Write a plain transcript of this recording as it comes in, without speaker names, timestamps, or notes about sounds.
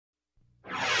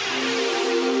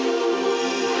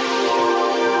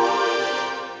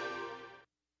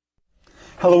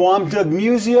Hello, I'm Doug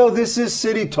Musio. This is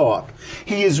City Talk.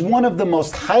 He is one of the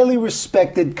most highly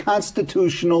respected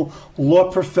constitutional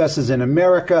law professors in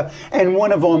America and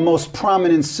one of our most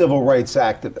prominent civil rights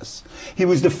activists. He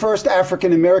was the first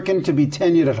African American to be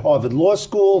tenured at Harvard Law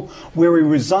School, where he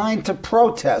resigned to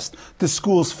protest the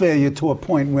school's failure to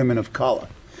appoint women of color.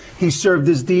 He served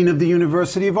as dean of the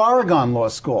University of Oregon Law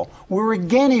School, where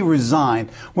again he resigned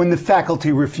when the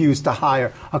faculty refused to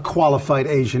hire a qualified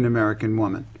Asian American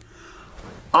woman.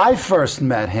 I first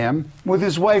met him with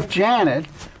his wife Janet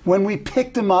when we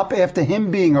picked him up after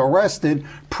him being arrested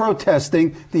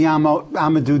protesting the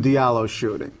Amadou Diallo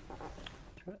shooting.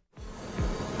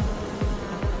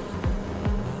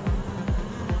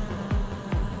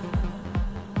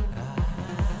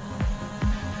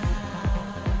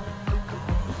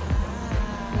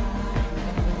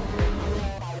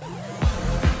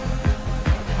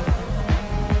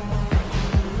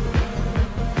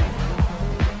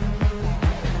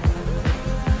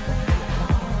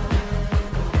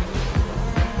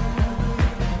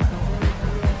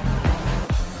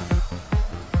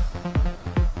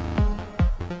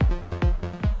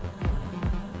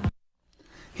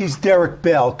 He's Derrick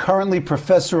Bell, currently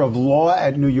professor of law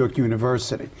at New York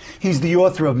University. He's the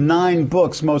author of 9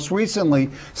 books, most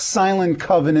recently Silent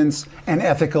Covenants and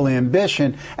Ethical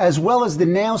Ambition, as well as the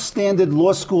now standard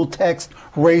law school text,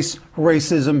 Race,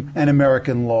 Racism, and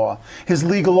American Law. His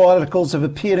legal articles have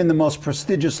appeared in the most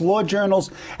prestigious law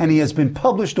journals, and he has been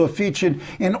published or featured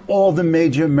in all the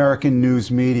major American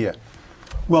news media.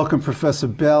 Welcome, Professor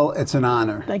Bell. It's an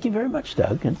honor. Thank you very much,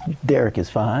 Doug. And Derrick is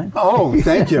fine. Oh,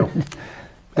 thank you.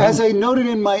 As I noted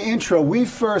in my intro, we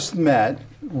first met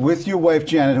with your wife,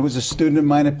 Janet, who was a student of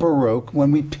mine at Baruch,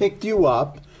 when we picked you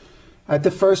up at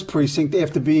the first precinct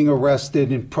after being arrested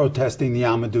and protesting the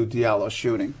Amadou Diallo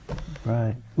shooting.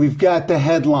 Right. We've got the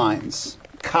headlines.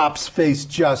 Cops face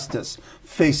justice,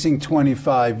 facing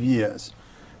 25 years.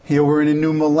 Here we're in a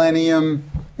new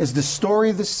millennium. Is the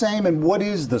story the same, and what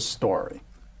is the story?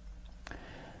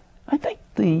 I think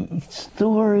the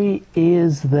story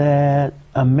is that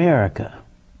America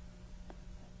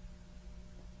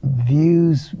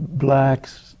views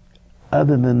blacks,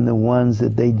 other than the ones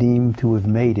that they deem to have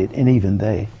made it, and even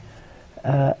they,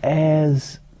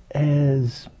 as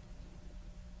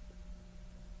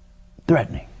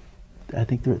threatening. I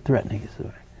think threatening is the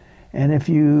way. And if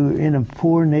you're in a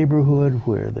poor neighborhood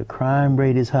where the crime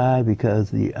rate is high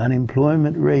because the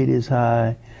unemployment rate is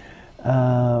high,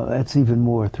 that's even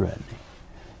more threatening.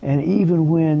 And even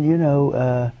when, you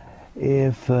know,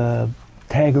 if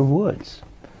Tiger Woods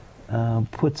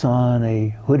puts on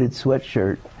a hooded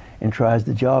sweatshirt and tries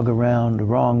to jog around the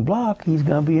wrong block, he's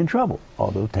going to be in trouble.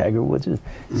 Although Tiger Woods is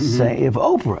saying, if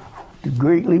Oprah,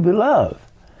 greatly beloved.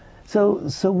 So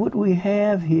what we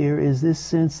have here is this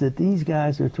sense that these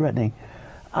guys are threatening.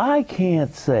 I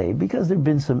can't say, because there have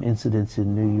been some incidents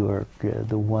in New York,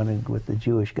 the one with the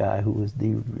Jewish guy who was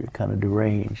kind of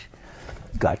deranged,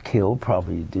 got killed,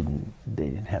 probably they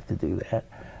didn't have to do that.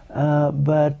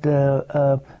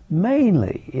 But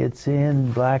mainly it's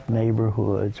in black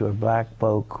neighborhoods or black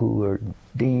folk who are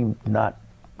deemed not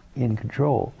in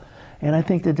control. And I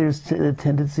think that there's a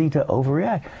tendency to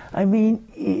overreact. I mean,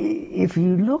 if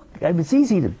you look, I mean, it's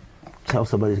easy to tell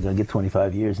somebody's going to get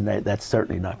 25 years, and that's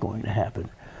certainly not going to happen.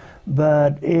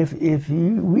 But if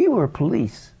we were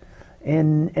police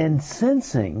and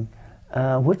sensing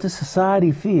what the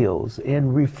society feels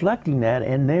and reflecting that,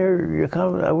 and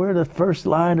we're the first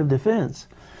line of defense.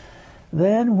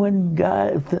 Then when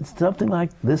something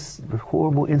like this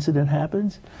horrible incident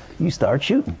happens, you start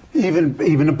shooting.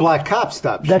 Even a black cop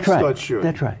starts shooting.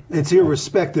 That's right. It's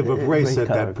irrespective of race at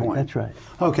that point. That's right.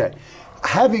 Okay.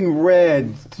 Having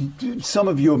read some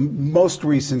of your most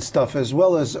recent stuff as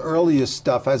well as earlier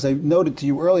stuff, as I noted to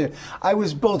you earlier, I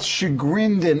was both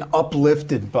chagrined and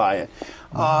uplifted by it.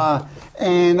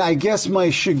 And I guess my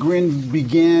chagrin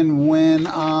began when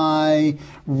I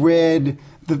read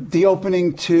the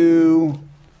opening to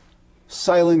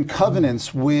Silent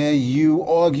Covenants, where you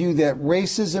argue that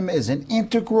racism is an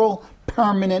integral,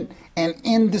 permanent, and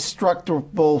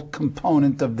indestructible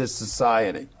component of this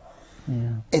society.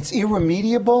 Yeah. It's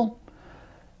irremediable?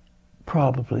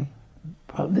 Probably.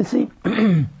 See,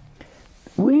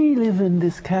 we live in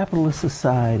this capitalist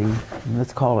society, and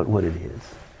let's call it what it is,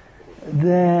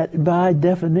 that by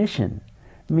definition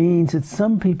means that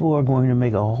some people are going to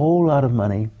make a whole lot of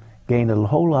money, gain a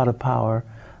whole lot of power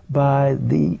by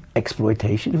the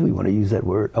exploitation, if we want to use that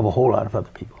word, of a whole lot of other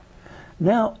people.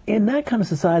 Now, in that kind of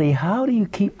society, how do you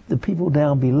keep the people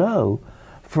down below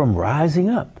from rising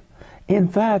up? In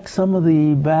fact,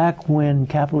 back when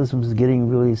capitalism was getting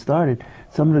really started,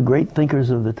 some of the great thinkers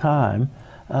of the time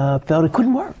felt it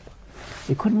couldn't work.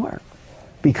 It couldn't work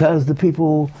because the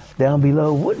people down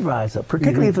below would rise up,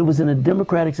 particularly if it was in a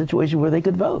democratic situation where they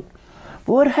could vote.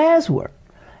 Well, it has worked.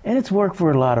 And it's worked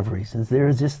for a lot of reasons. There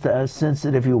is just a sense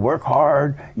that if you work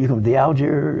hard, you can, the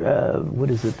Alger, what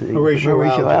is it? The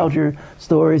Horatio Alger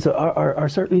stories are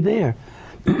certainly there.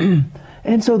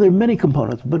 And so there are many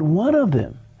components, but one of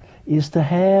them is to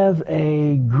have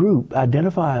a group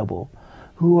identifiable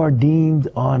who are deemed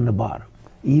on the bottom.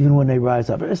 Even when they rise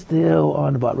up, they're still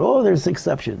on the bottom. Oh, there's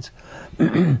exceptions.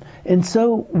 And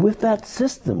so with that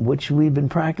system, which we've been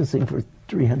practicing for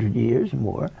 300 years or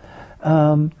more,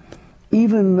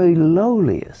 even the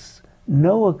lowliest,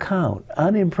 no account,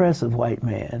 unimpressive white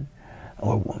man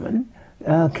or woman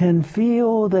can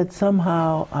feel that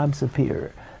somehow I'm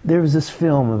superior. There was this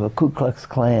film of a Ku Klux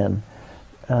Klan,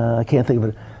 I can't think of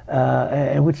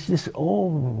it, in which this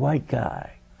old white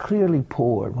guy, clearly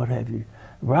poor, what have you,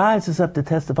 rises up to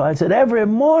testify and said, every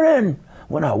morning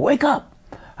when I wake up,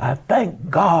 I thank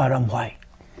God I'm white.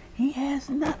 He has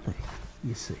nothing,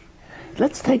 you see.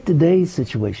 Let's take today's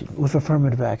situation with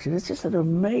affirmative action. It's just an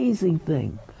amazing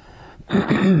thing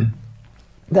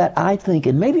that I think,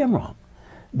 and maybe I'm wrong,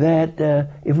 that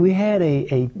if we had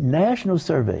a national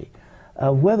survey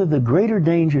of whether the greater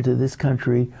danger to this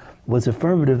country was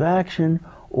affirmative action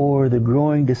or the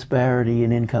growing disparity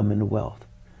in income and wealth.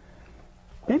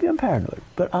 Maybe I'm paranoid,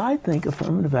 but I think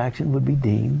affirmative action would be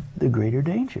deemed the greater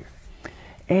danger.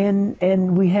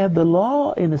 And we have the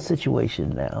law in a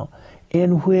situation now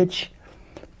in which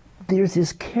there's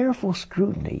this careful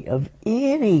scrutiny of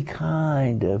any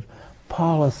kind of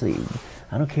policy.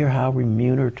 I don't care how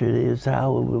remunerative it is,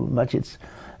 how much it's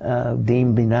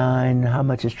deemed benign, how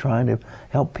much it's trying to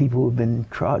help people who've been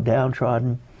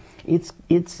downtrodden. It's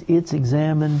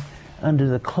examined under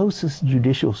the closest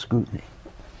judicial scrutiny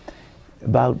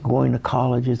about going to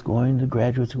colleges, going to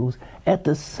graduate schools. At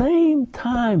the same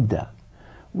time, Doug,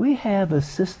 we have a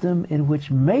system in which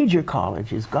major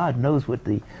colleges, God knows what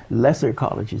the lesser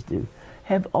colleges do,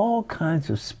 have all kinds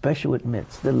of special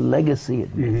admits. The legacy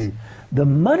admits. The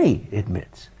money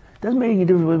admits. Doesn't make any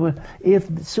difference.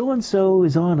 If so-and-so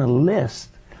is on a list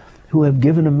who have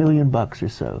given $1 million or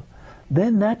so,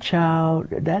 then that child,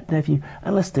 that nephew,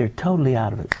 unless they're totally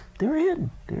out of it, they're in.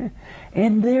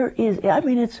 And there is, I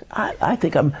mean, I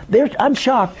think I'm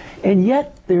shocked, and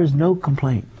yet there's no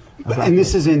complaint. And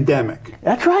this is endemic.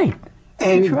 That's right.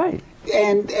 And, that's right.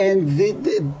 And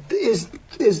is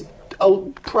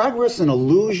progress an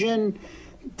illusion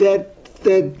that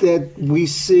we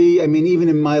see? I mean, even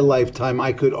in my lifetime,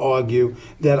 I could argue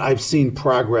that I've seen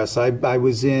progress. I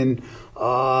was in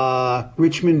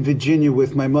Richmond, Virginia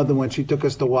with my mother when she took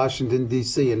us to Washington,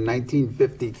 D.C. in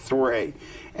 1953.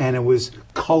 And it was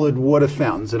colored water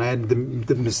fountains, and I had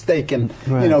the mistaken,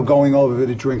 going over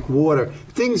to drink water.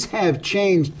 Things have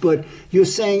changed, but you're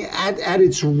saying at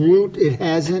its root it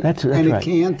hasn't, that's and right. It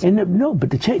can't? And no,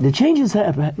 but the changes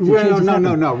have.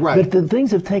 No, right. But the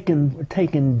things have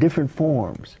taken different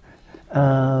forms.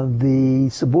 The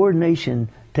subordination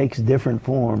takes different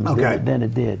forms than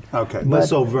it did. Okay,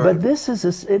 less overt. But this is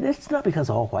it's not because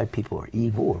all white people are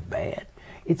evil or bad.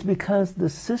 It's because the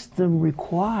system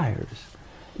requires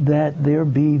that there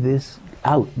be this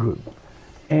out group.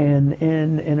 And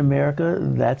in America,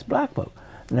 that's black folk.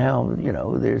 Now,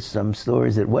 there's some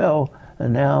stories that,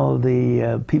 now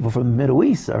the people from the Middle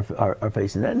East are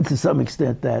facing that. And to some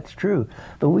extent, that's true.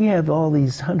 But we have all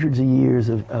these hundreds of years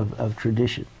of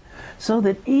tradition. So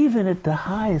that even at the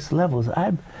highest levels,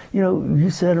 you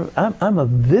said, I'm a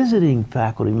visiting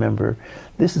faculty member.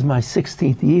 This is my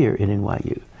 16th year at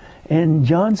NYU. And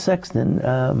John Sexton,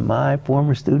 my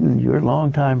former student, your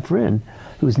longtime friend,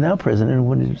 who's now president and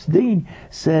when he was dean,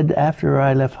 said after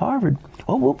I left Harvard,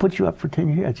 we'll put you up for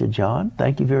tenure here. I said, John,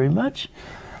 thank you very much.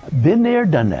 Been there,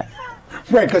 done that.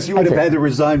 Right, because you would have had to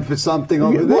resign for something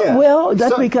over there. Well,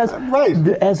 that's because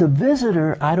as a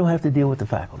visitor, I don't have to deal with the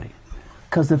faculty.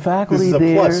 Because the faculty there...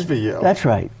 This is a plus for you. That's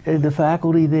right. The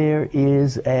faculty there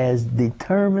is as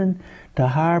determined to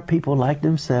hire people like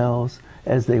themselves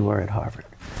as they were at Harvard.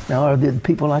 Now, are the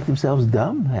people like themselves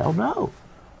dumb? Hell no.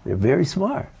 They're very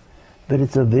smart. But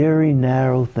it's a very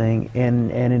narrow thing,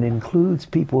 and it includes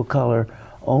people of color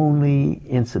only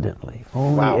incidentally,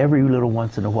 only every little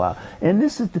once in a while. And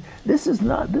this is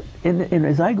not, and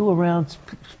as I go around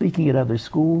speaking at other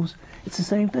schools, it's the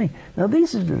same thing. Now,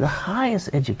 these are the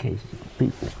highest educated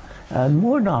people,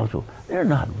 more knowledgeable. They're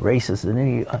not racist in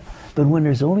any, but when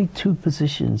there's only 2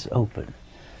 positions open,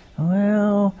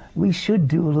 we should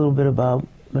do a little bit about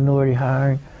minority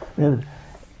hiring,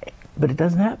 but it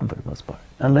doesn't happen for the most part,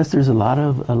 unless there's a lot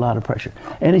of pressure.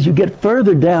 And as you get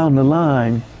further down the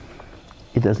line,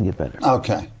 it doesn't get better.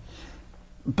 Okay.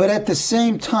 But at the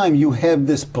same time, you have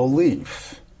this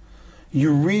belief.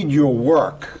 You read your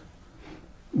work,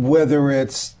 whether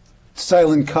it's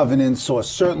Silent Covenants or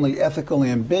certainly Ethical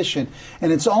Ambition,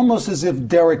 and it's almost as if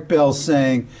Derrick Bell's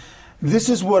saying, this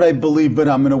is what I believe, but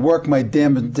I'm going to work my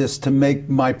damnedest to make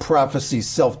my prophecy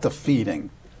self-defeating.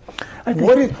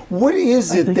 What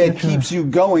is it that keeps you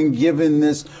going, given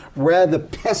this rather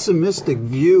pessimistic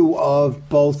view of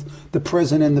both the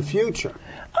present and the future?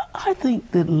 I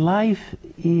think that life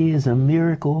is a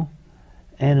miracle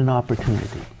and an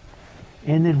opportunity.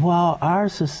 And that while our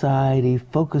society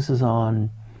focuses on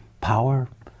power,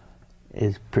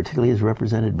 particularly as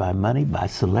represented by money, by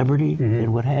celebrity,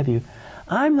 and what have you,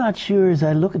 I'm not sure, as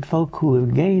I look at folk who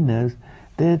have gained those,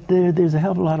 that there's a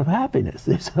hell of a lot of happiness.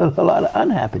 There's a lot of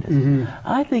unhappiness.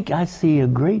 I think I see a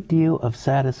great deal of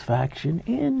satisfaction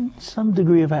and some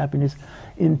degree of happiness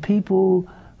in people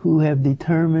who have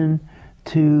determined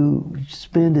to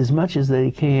spend as much as they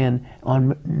can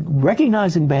on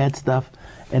recognizing bad stuff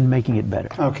and making it better.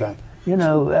 Okay. You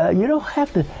know, you don't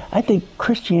have to. I think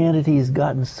Christianity has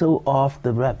gotten so off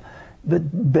the rep.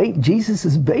 But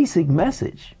Jesus' basic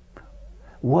message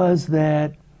was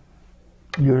that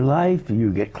your life,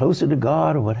 you get closer to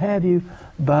God or what have you,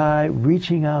 by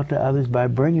reaching out to others, by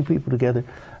bringing people together.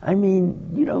 I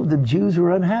mean, you know, the Jews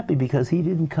were unhappy because he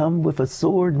didn't come with a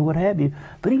sword and what have you,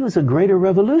 but he was a greater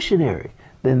revolutionary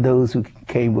than those who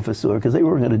came with a sword, because they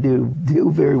weren't going to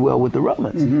do very well with the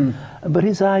Romans. But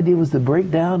his idea was to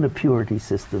break down the purity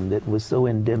system that was so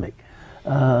endemic,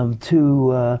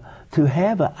 to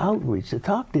have an outreach, to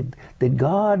talk that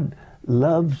God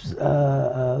loves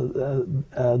those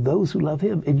who love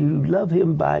him, and you love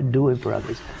him by doing for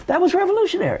others. That was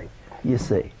revolutionary, you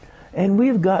see. And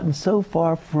we've gotten so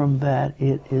far from that,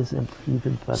 it isn't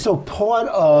even funny. So part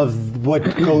of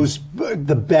what goes,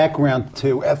 the background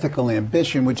to Ethical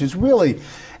Ambition, which is really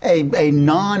a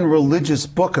non-religious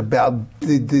book about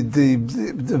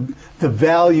the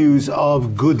values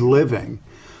of good living.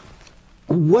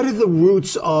 What are the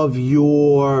roots of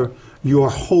your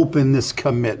hope in this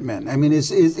commitment? I mean,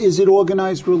 is it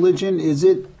organized religion? Is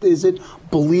it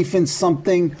belief in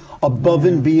something above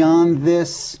and beyond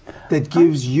this that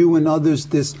gives you and others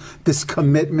this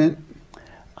commitment?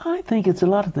 I think it's a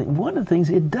lot of things. One of the things,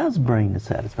 it does bring the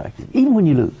satisfaction, even when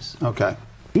you lose. Okay.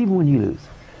 Even when you lose.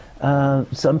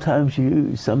 Sometimes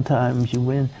you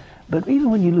win. But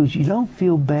even when you lose, you don't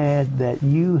feel bad that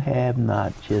you have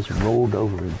not just rolled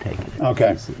over and taken it.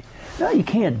 Okay. You see. Now, you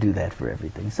can't do that for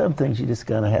everything. Some things you just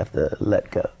kind of have to let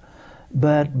go.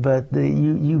 But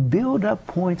you build up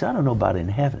points, I don't know about in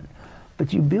heaven,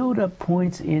 but you build up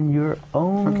points in your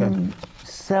own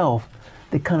self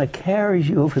that kind of carries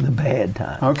you over the bad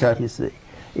times. Okay. You see.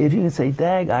 If you can say,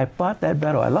 dag, I fought that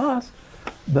battle, I lost,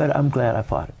 but I'm glad I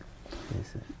fought it. You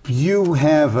see. You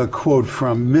have a quote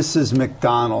from Mrs.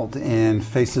 McDonald in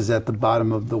Faces at the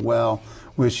Bottom of the Well,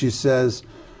 where she says,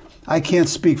 I can't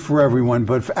speak for everyone,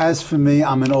 but as for me,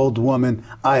 I'm an old woman.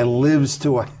 I lives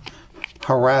to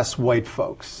harass white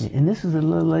folks. And this is a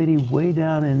little lady way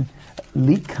down in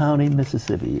Leake County,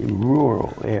 Mississippi, a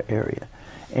rural area.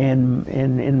 And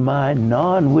in my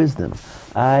non-wisdom,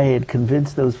 I had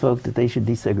convinced those folks that they should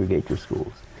desegregate their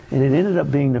schools. And it ended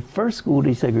up being the first school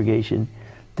desegregation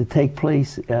to take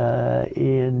place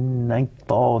in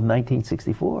fall of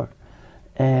 1964.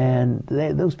 And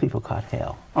those people caught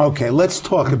hell. Okay, let's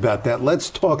talk about that. Let's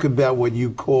talk about what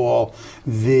you call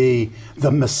the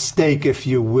mistake, if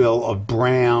you will, of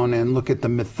Brown, and look at the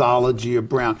mythology of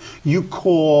Brown. You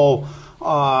call,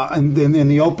 in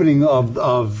the opening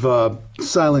of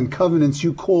Silent Covenants,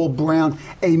 you call Brown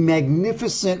a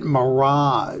magnificent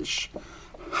mirage.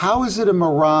 How is it a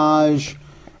mirage?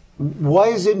 Why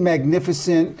is it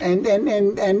magnificent? And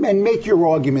make your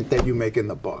argument that you make in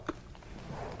the book.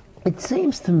 It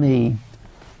seems to me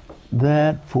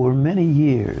that for many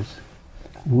years,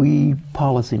 we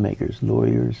policymakers,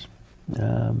 lawyers,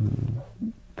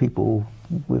 people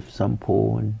with some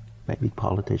pull, and maybe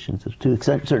politicians to a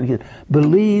certain extent,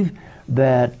 believe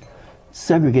that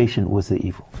segregation was the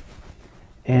evil.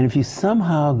 And if you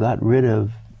somehow got rid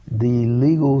of the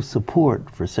legal support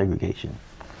for segregation,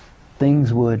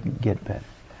 things would get better.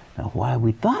 Now, why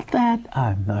we thought that,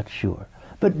 I'm not sure.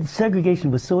 But segregation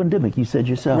was so endemic. You said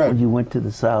yourself, when you went to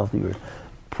the South, you were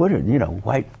put in,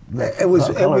 white. It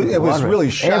was really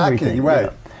shocking,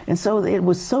 right? And so it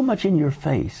was so much in your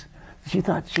face that you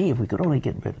thought, gee, if we could only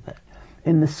get rid of that.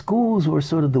 And the schools were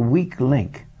sort of the weak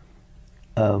link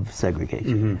of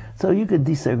segregation. So you could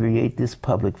desegregate this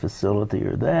public facility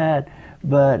or that,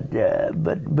 but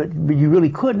you really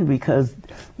couldn't because,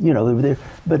 you know, they were there.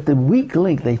 But the weak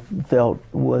link they felt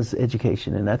was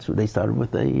education, and that's what they started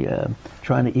with,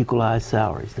 trying to equalize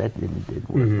salaries. That didn't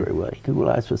work very well.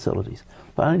 Equalize facilities.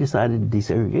 Finally decided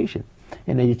desegregation.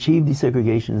 And they achieved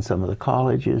desegregation in some of the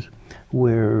colleges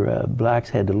where blacks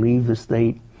had to leave the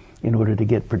state in order to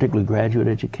get particularly graduate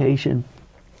education.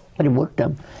 And it worked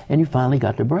out, and you finally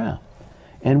got to Brown.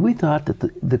 And we thought that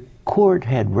the court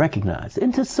had recognized,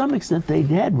 and to some extent they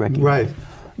had recognized,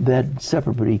 that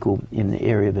separate but equal in the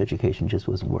area of education just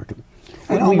wasn't working.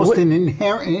 And almost an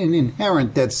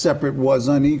inherent that separate was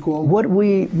unequal. What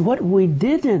we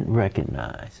didn't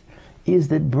recognize is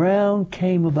that Brown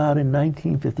came about in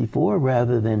 1954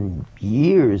 rather than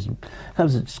years,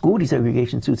 because school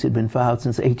desegregation suits had been filed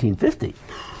since 1850.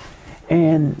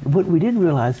 And what we didn't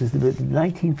realize is that in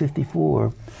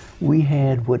 1954, we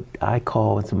had what I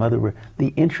call, in some other word,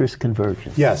 the interest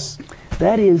convergence. Yes.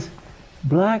 That is,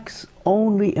 blacks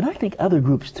only, and I think other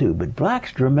groups too, but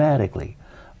blacks dramatically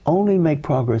only make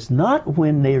progress not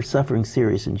when they are suffering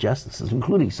serious injustices,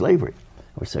 including slavery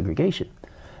or segregation,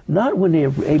 not when they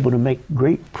are able to make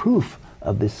great proof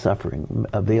of this suffering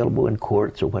available in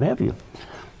courts or what have you,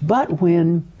 but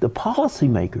when the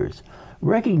policymakers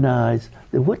recognize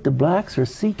that what the blacks are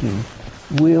seeking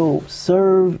will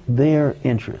serve their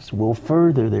interests, will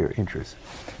further their interests.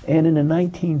 And in the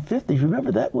 1950s,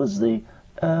 remember, that was the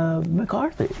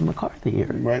McCarthy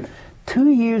era. Right.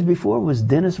 2 years before was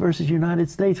Dennis versus United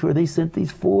States, where they sent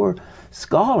these 4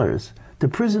 scholars to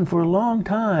prison for a long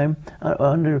time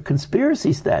under a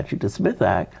conspiracy statute, the Smith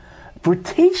Act, for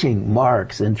teaching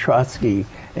Marx and Trotsky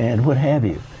and what have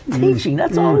you. Teaching,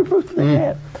 that's all the proof they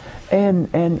had.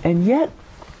 And yet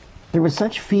there was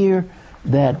such fear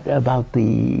that about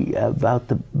the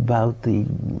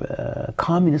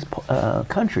communist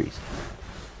countries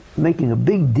making a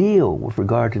big deal with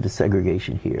regard to the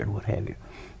segregation here and what have you.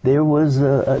 There was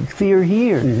a fear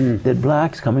here that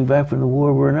blacks coming back from the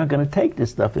war were not going to take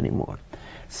this stuff anymore.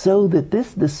 So that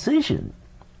this decision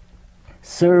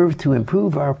served to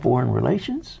improve our foreign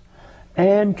relations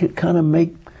and could kind of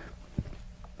make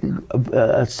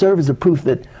serve as a proof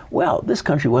that, well, this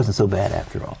country wasn't so bad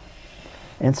after all.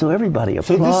 And so everybody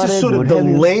applauded. So this is sort of the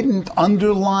latent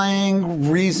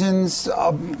underlying reasons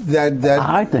that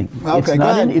I think. Okay,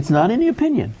 it's not in the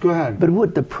opinion. Go ahead. But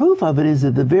what the proof of it is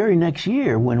that the very next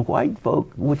year, when white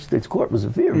folk, which this court was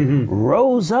fearing,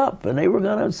 rose up and they were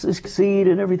going to succeed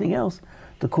and everything else,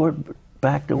 the court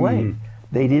backed away.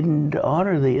 They didn't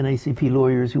honor the NAACP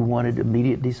lawyers who wanted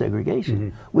immediate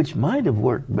desegregation, which might have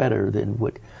worked better than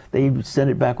what they sent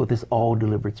it back with this all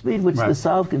deliberate speed, which the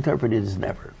South interpreted as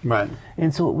never. Right.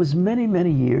 And so it was many,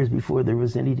 many years before there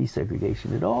was any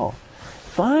desegregation at all.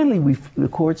 Finally, the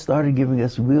court started giving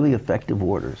us really effective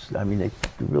orders. I mean, they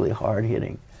were really hard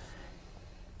hitting.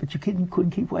 But you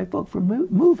couldn't keep white folk from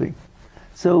moving.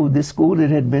 So this school that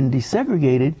had been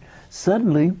desegregated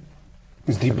suddenly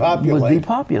was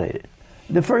depopulated.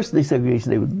 The first desegregation,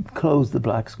 they would close the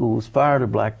black schools, fire the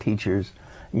black teachers,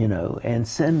 you know, and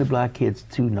send the black kids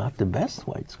to not the best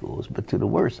white schools, but to the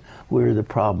worst, where the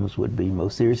problems would be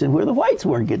most serious and where the whites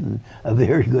weren't getting a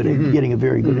very good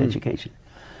education.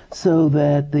 So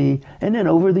that and then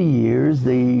over the years,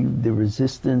 the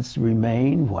resistance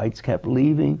remained, whites kept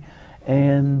leaving,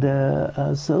 and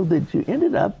so that you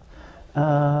ended up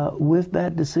with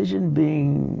that decision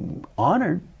being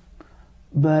honored,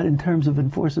 but in terms of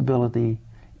enforceability,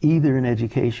 either in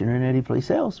education or in any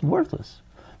place else, worthless,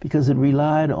 because it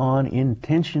relied on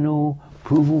intentional,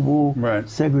 provable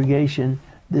segregation,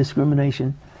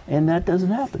 discrimination, and that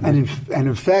doesn't happen. And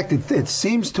in fact, it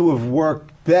seems to have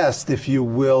worked best, if you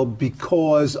will,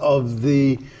 because of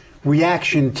the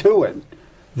reaction to it,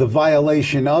 the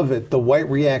violation of it, the white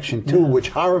reaction to it, which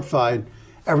horrified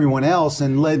everyone else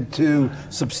and led to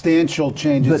substantial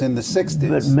changes in the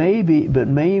 60s. But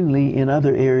mainly in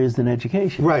other areas than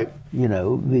education. Right. You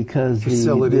know, because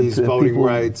facilities, voting people,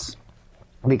 rights.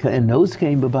 And those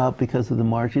came about because of the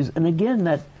marches. And again,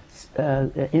 that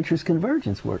interest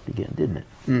convergence worked again, didn't it?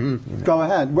 You know? Go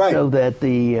ahead. Right. So that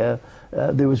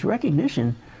there was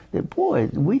recognition that, boy,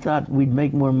 we thought we'd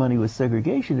make more money with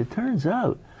segregation. It turns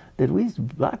out that we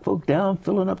black folk down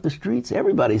filling up the streets,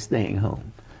 everybody's staying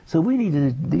home. So we need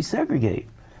to desegregate.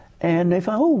 And they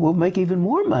found, we'll make even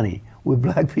more money with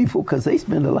black people because they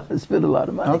spend a lot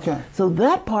of money. Okay. So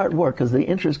that part worked because the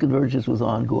interest convergence was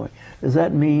ongoing. Does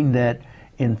that mean that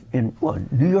in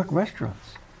New York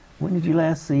restaurants, when did you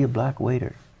last see a black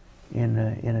waiter? in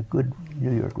a good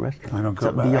New York restaurant. I don't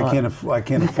go back. I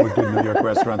can't afford good New York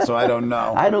restaurants, so I don't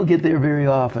know. I don't get there very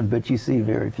often, but you see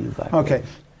very few black. Okay.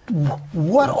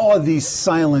 What are these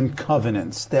silent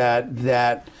covenants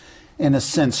that in a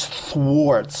sense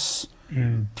thwarts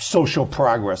social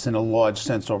progress in a large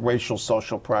sense, or racial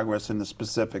social progress in the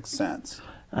specific sense?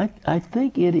 I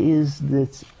think it is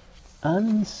this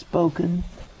unspoken,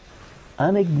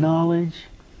 unacknowledged,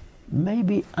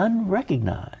 maybe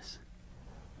unrecognized,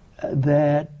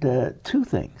 that two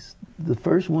things. The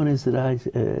first one is that I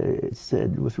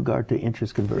said with regard to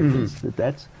interest convergence,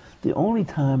 that's the only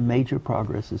time major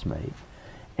progress is made.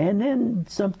 And then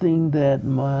something that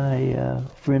my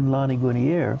friend Lonnie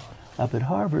Guinier up at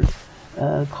Harvard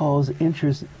calls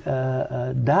interest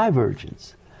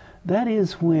divergence. That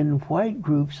is when white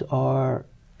groups are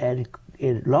at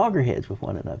loggerheads with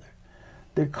one another.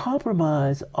 Their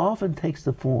compromise often takes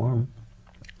the form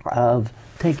of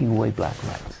taking away black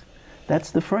rights.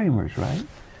 That's the framers, right?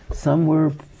 Some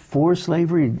were for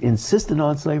slavery, insisted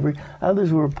on slavery.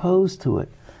 Others were opposed to it.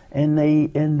 And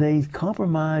they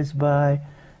compromised by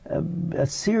a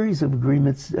series of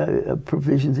agreements,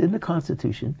 provisions in the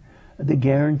Constitution that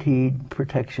guaranteed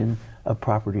protection of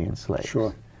property and slaves.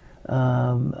 Sure.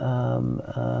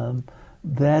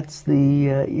 That's the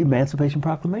Emancipation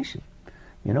Proclamation.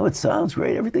 You know, it sounds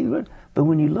great, everything good, but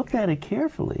when you looked at it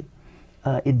carefully,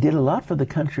 it did a lot for the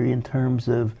country in terms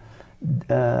of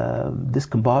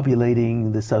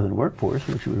discombobulating the Southern workforce,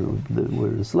 which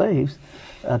were the slaves,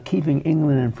 keeping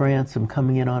England and France from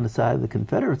coming in on the side of the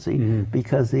Confederacy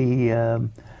because the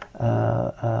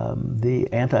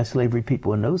anti-slavery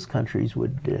people in those countries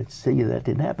would see that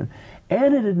didn't happen.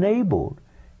 And it enabled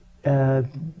the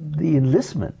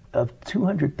enlistment of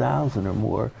 200,000 or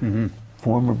more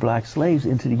former black slaves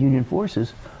into the Union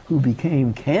forces, who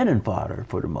became cannon fodder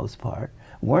for the most part,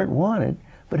 weren't wanted,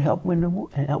 but helped win the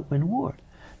war.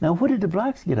 Now, what did the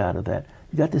blacks get out of that?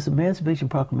 You got this Emancipation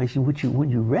Proclamation, which, when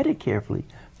you read it carefully,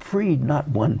 freed not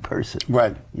one person.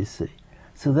 Right. You see.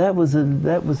 So that was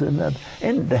another.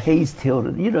 And the Hayes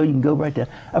tilted. You know, you can go right down.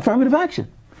 Affirmative action.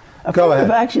 Affirmative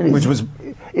action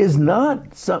is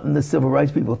not something the civil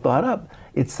rights people thought up.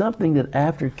 It's something that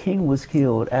after King was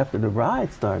killed, after the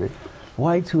riots started,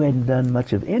 whites who hadn't done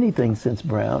much of anything since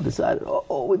Brown decided,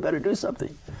 oh, we better do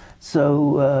something.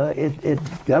 So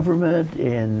government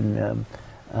and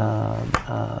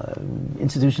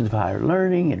institutions of higher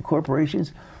learning and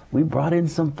corporations, we brought in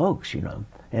some folks, you know.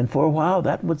 And for a while,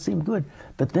 that would seem good.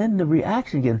 But then the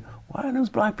reaction again, why are those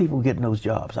black people getting those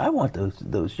jobs? I want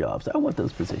those jobs. I want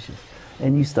those positions.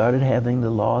 And you started having the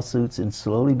lawsuits, and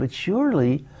slowly but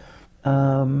surely,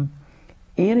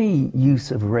 any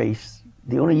use of race,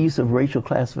 the only use of racial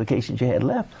classifications you had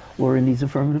left were in these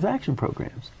affirmative action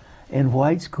programs. And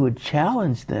whites could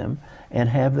challenge them and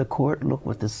have the court look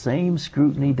with the same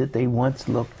scrutiny that they once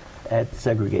looked at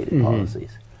segregated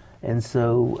policies. And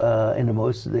so in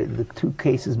the two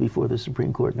cases before the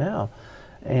Supreme Court now,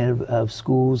 and of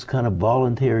schools' kind of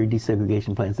voluntary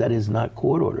desegregation plans, that is not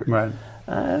court ordered, right,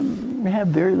 have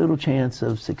very little chance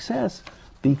of success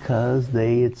because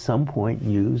they at some point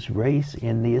use race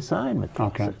in the assignment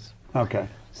process. Okay.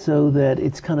 So that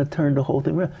it's kind of turned the whole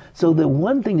thing around. So the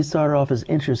one thing that started off as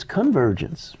interest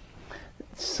convergence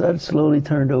slowly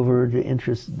turned over to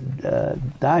interest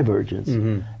divergence,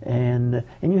 and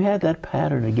you had that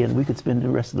pattern again. We could spend the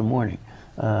rest of the morning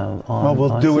on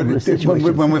we'll do it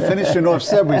when we're finished in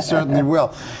Offset. We certainly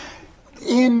will.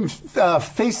 In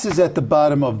Faces at the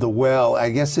Bottom of the Well,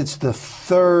 I guess it's the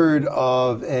third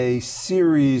of a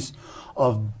series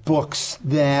of books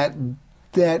that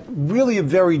really are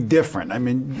very different. I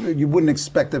mean, you wouldn't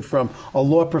expect it from a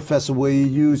law professor, where you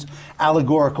use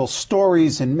allegorical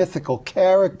stories and mythical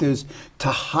characters to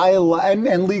highlight,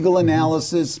 and legal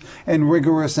analysis and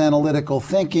rigorous analytical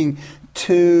thinking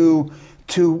to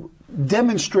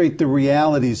demonstrate the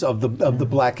realities of the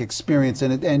black experience,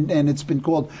 and it's been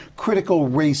called critical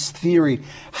race theory.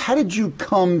 How did you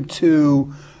come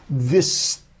to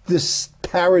this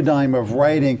paradigm of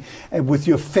writing with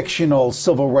your fictional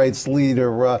civil rights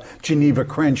leader, Geneva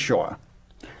Crenshaw?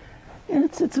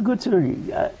 It's a good story.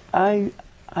 I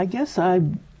guess I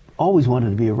always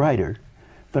wanted to be a writer,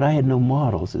 but I had no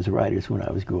models as writers when I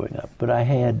was growing up. But I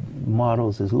had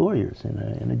models as lawyers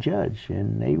and a judge,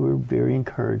 and they were very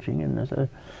encouraging.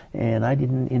 And I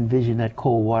didn't envision that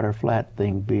cold water flat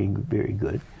thing being very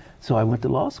good. So I went to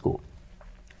law school,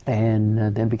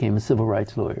 and then became a civil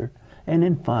rights lawyer. And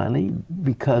then finally,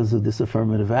 because of this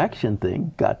affirmative action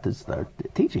thing, got to start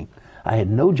teaching. I had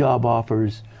no job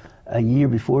offers a year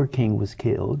before King was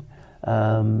killed.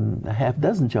 a half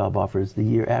dozen job offers the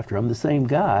year after. I'm the same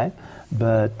guy,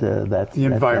 but that's the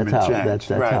environment that's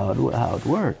right. how it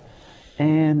worked.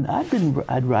 And I'd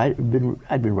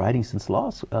been writing since law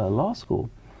school,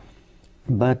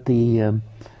 but the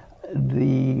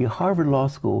Harvard Law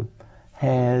School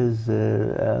has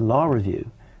a law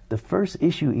review. The first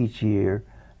issue each year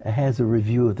has a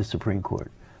review of the Supreme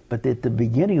Court, but at the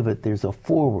beginning of it, there's a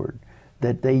foreword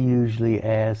that they usually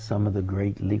ask some of the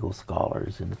great legal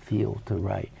scholars in the field to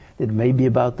write. It may be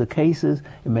about the cases,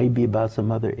 it may be about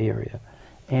some other area.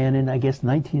 And in, I guess,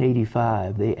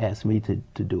 1985, they asked me to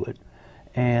do it.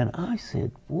 And I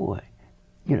said, boy,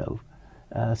 you know,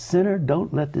 sinner,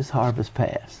 don't let this harvest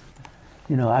pass.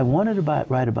 You know, I wanted to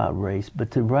write about race,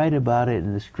 but to write about it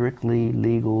in the strictly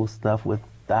legal stuff with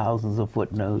thousands of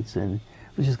footnotes, and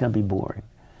it was just going to be boring.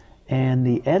 And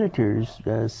the editors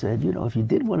said, you know, if you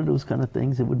did one of those kind of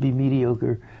things, it would be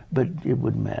mediocre, but it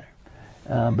wouldn't matter.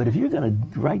 But if you're going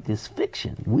to write this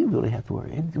fiction, we really have to work.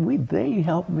 And they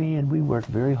helped me, and we worked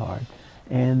very hard.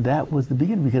 And that was the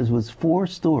beginning, because it was 4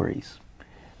 stories.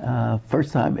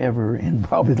 First time ever, and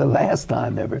probably the last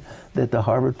time ever, that the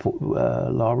Harvard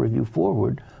Law Review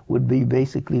foreword would be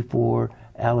basically 4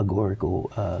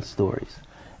 allegorical stories.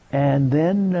 And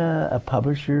then a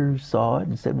publisher saw it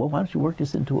and said, well, why don't you work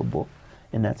this into a book?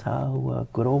 And that's how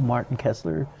good old Martin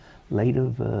Kessler, late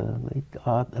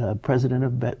president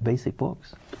of Basic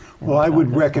Books. Well, I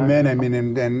would recommend, I mean,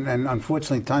 and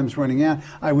unfortunately time's running out,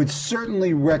 I would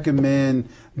certainly recommend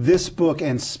this book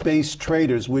and Space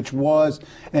Traders, which was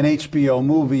an HBO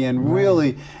movie and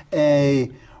really a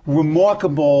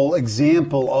remarkable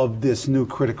example of this new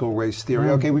critical race theory.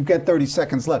 Okay, we've got 30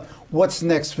 seconds left. What's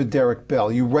next for Derrick Bell?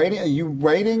 Are you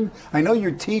writing? I know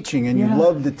you're teaching and you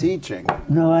love the teaching.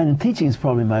 No, and teaching is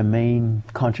probably my main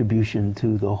contribution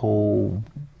to the whole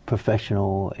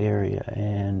professional area,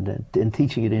 and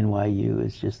teaching at NYU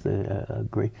is just a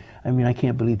great, I mean, I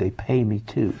can't believe they pay me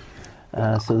too.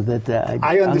 So that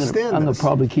I understand I'm going to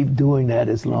probably keep doing that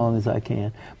as long as I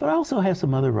can. But I also have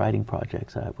some other writing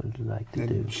projects I would like to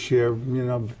do. Share, you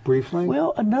know, briefly?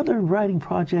 Well, another writing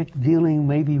project dealing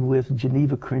maybe with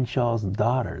Geneva Crenshaw's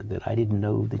daughter that I didn't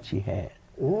know that she had.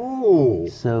 Ooh.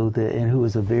 So and who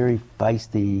was a very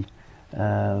feisty,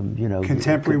 you know,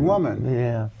 contemporary woman.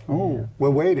 Yeah. Oh, yeah.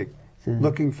 We're waiting.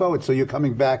 Looking forward. So you're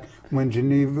coming back when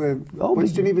Geneva.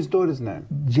 What's Geneva's daughter's name?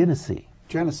 Genesee.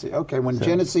 Genesee. Okay, when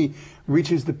Genesee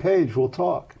reaches the page, we'll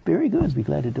talk. Very good. Be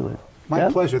glad to do it. My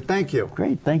pleasure. Thank you.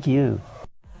 Great. Thank you.